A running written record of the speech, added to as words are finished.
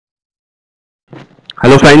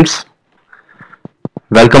Hello friends,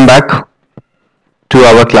 welcome back to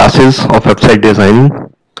our classes of website design.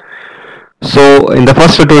 So in the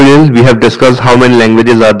first tutorial we have discussed how many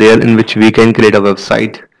languages are there in which we can create a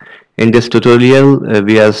website. In this tutorial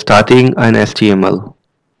we are starting an HTML.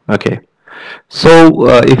 Okay. So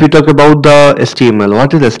if we talk about the HTML,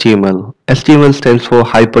 what is HTML? HTML stands for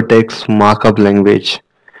Hypertext Markup Language,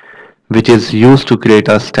 which is used to create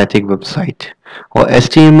a static website. Or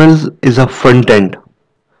HTML is a front end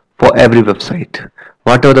for every website.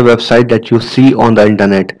 Whatever the website that you see on the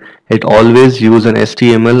internet, it always use an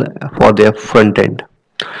HTML for their front end.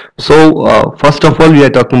 So first of all, we are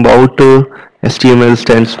talking about HTML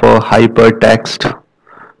stands for Hypertext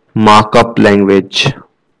Markup Language.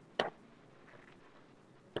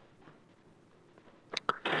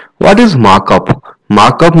 What is markup?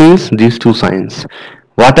 Markup means these two signs.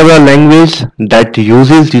 Whatever language that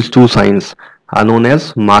uses these two signs are known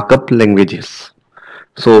as markup languages.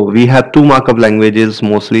 So we have two markup languages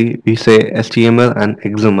mostly. We say HTML and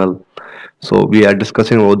XML. So we are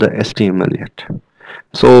discussing about the HTML yet.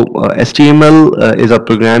 So HTML is a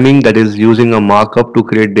programming that is using a markup to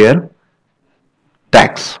create their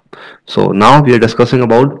tags. So now we are discussing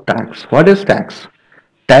about tags. What is tags?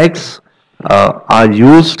 Tags are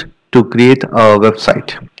used to create a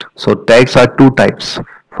website. So tags are two types.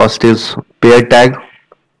 First is pair tag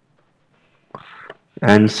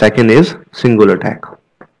and second is singular tag.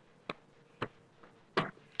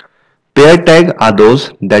 Pair tags are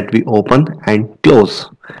those that we open and close,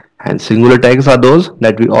 and singular tags are those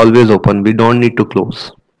that we always open, we don't need to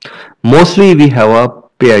close. Mostly we have a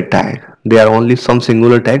pair tag. There are only some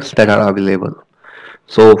singular tags that are available.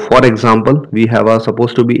 So for example, we have a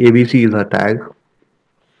supposed to be ABC is a tag.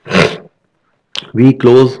 We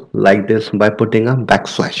close like this by putting a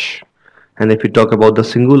backslash. And if we talk about the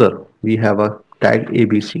singular, we have a tag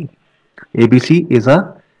ABC. ABC is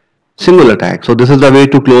a singular tag. So this is the way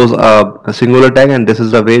to close a singular tag, and this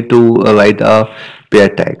is the way to write a pair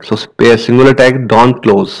tag. So pair singular tag don't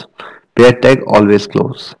close, pair tag always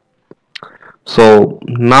close. So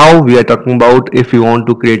now we are talking about if you want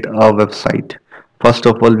to create a website. First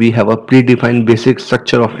of all, we have a predefined basic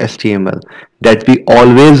structure of HTML that we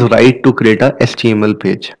always write to create a HTML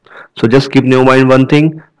page. So just keep in mind one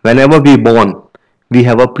thing, whenever we born, we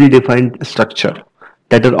have a predefined structure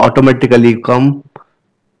that will automatically come.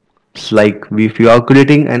 It's like if you are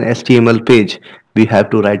creating an HTML page, we have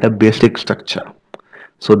to write a basic structure.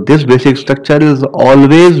 So this basic structure is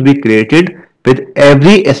always be created with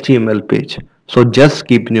every HTML page. So just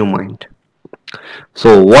keep in your mind.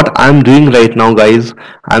 So what I'm doing right now, guys,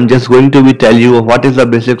 I'm just going to be tell you what is the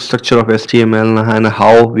basic structure of HTML and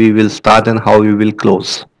how we will start and how we will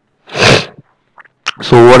close.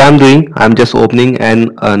 So what I'm doing, I'm just opening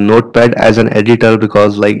an notepad as an editor,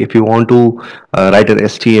 because like if you want to write an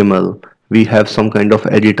HTML, we have some kind of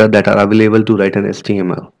editor that are available to write an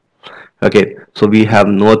HTML. Okay, so we have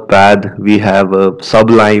notepad, we have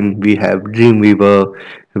sublime, we have dreamweaver,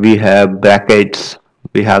 we have brackets,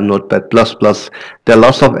 we have notepad plus plus. There are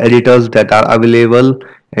lots of editors that are available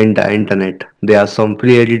in the internet. There are some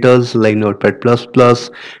free editors like notepad plus plus.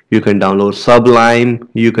 You can download sublime,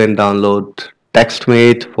 you can download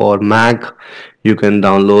textmate for Mac, you can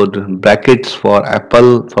download brackets for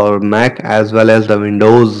Apple, for Mac, as well as the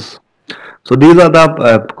Windows. So these are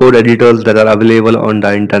the code editors that are available on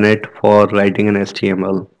the internet for writing an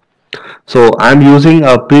HTML. So I'm using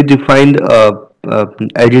a predefined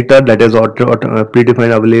editor that is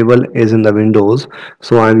predefined available is in the Windows.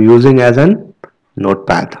 So I'm using as an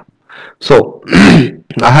notepad. So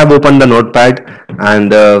I have opened the notepad,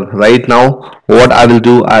 and right now what I will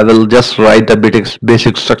do, I will just write the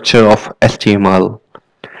basic structure of HTML.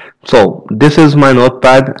 So this is my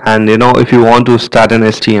notepad, and if you want to start an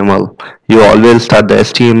HTML, you always start the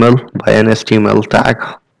HTML by an HTML tag.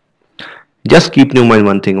 Just keep in mind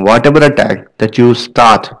one thing, whatever a tag that you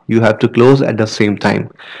start, you have to close at the same time,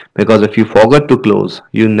 because if you forget to close,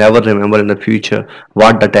 you never remember in the future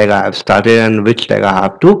what the tag I have started and which tag I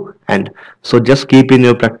have to end. So just keep in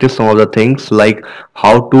your practice some of the things, like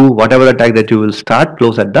how to, whatever the tag that you will start,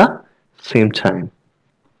 close at the same time.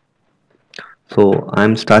 So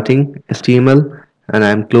I'm starting HTML and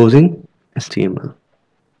I'm closing HTML.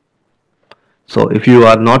 So if you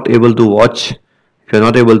are not able to watch, if you're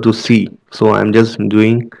not able to see, so I'm just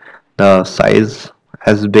doing the size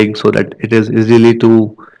as big so that it is easily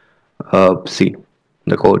to see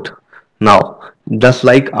the code. Now, just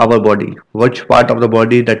like our body, which part of the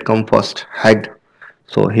body that come first? Head.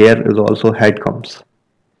 So here is also head comes.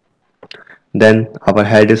 Then our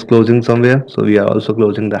head is closing somewhere, so we are also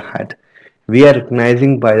closing the head. We are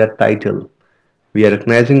recognizing by the title We are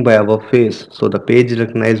recognizing by our face. So the page is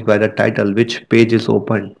recognized by the title, which page is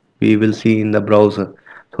open. We will see in the browser.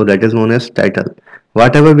 So that is known as title.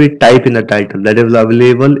 Whatever we type in the title that is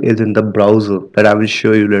available is in the browser that I will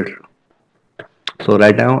show you later. So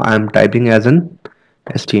right now I am typing as an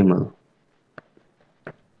HTML.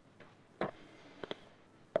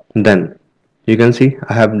 Then you can see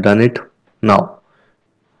I have done it now.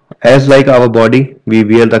 As like our body, we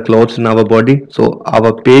wear the clothes in our body. So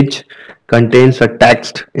our page contains a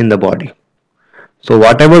text in the body. So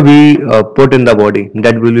whatever we put in the body,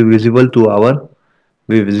 that will be visible to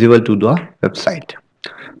the website.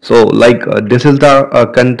 So like this is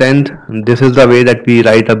the content, this is the way that we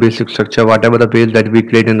write a basic structure, whatever the page that we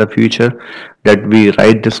create in the future, that we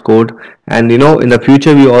write this code. And in the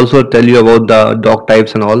future we also tell you about the doc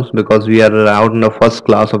types and all, because we are out in the first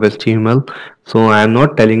class of HTML. So I am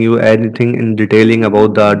not telling you anything in detailing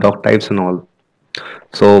about the doc types and all.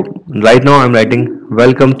 So right now I'm writing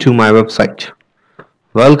welcome to my website.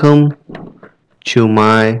 Welcome to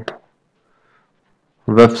my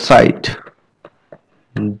website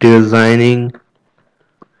designing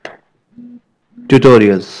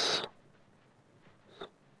tutorials.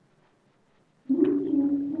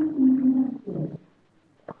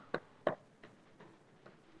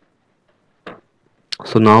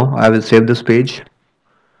 So now I will save this page.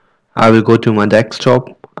 I will go to my desktop.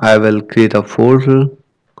 I will create a folder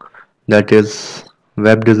that is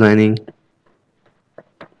web designing,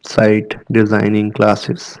 site designing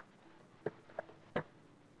classes.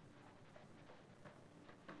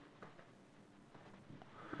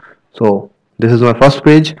 So this is my first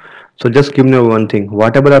page. So just give me one thing,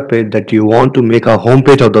 whatever a page that you want to make a home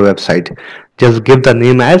page of the website, just give the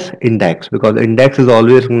name as index, because index is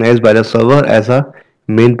always recognized by the server as a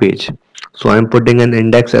main page. So I'm putting an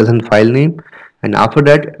index as a file name, and after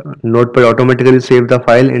that Notepad automatically save the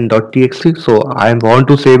file in .txt. So I want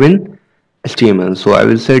to save in HTML. So I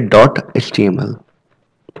will say .html.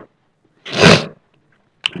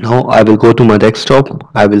 Now I will go to my desktop.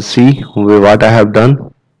 I will see what I have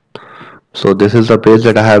done. So this is the page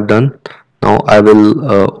that I have done. Now I will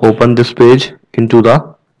open this page into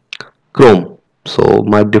the Chrome. So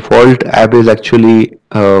my default app is actually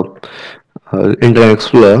Internet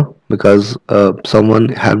Explorer, because someone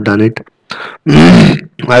have done it.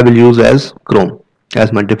 I will use as Chrome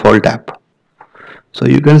as my default app. So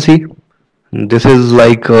you can see this is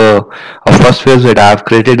like a first page that I have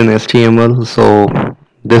created in HTML. So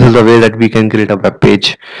this is the way that we can create a web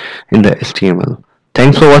page in the HTML.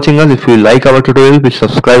 Thanks for watching us. If you like our tutorial, please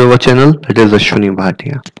subscribe our channel. It is Ashwini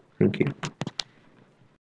Bhatia. Thank you.